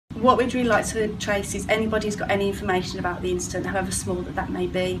What we'd really like to trace is anybody who's got any information about the incident, however small that may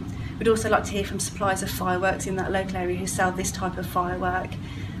be. We'd also like to hear from suppliers of fireworks in that local area who sell this type of firework.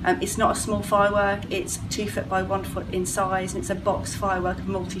 It's not a small firework, it's 2 foot by 1 foot in size, and it's a box firework of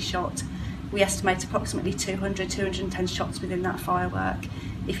multi-shot. We estimate approximately 210 shots within that firework.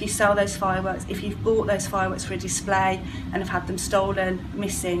 If you sell those fireworks, if you've bought those fireworks for a display and have had them stolen,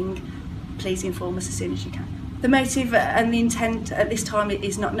 missing, please inform us as soon as you can. The motive and the intent at this time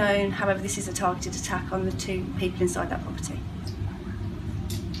is not known, however this is a targeted attack on the 2 people inside that property.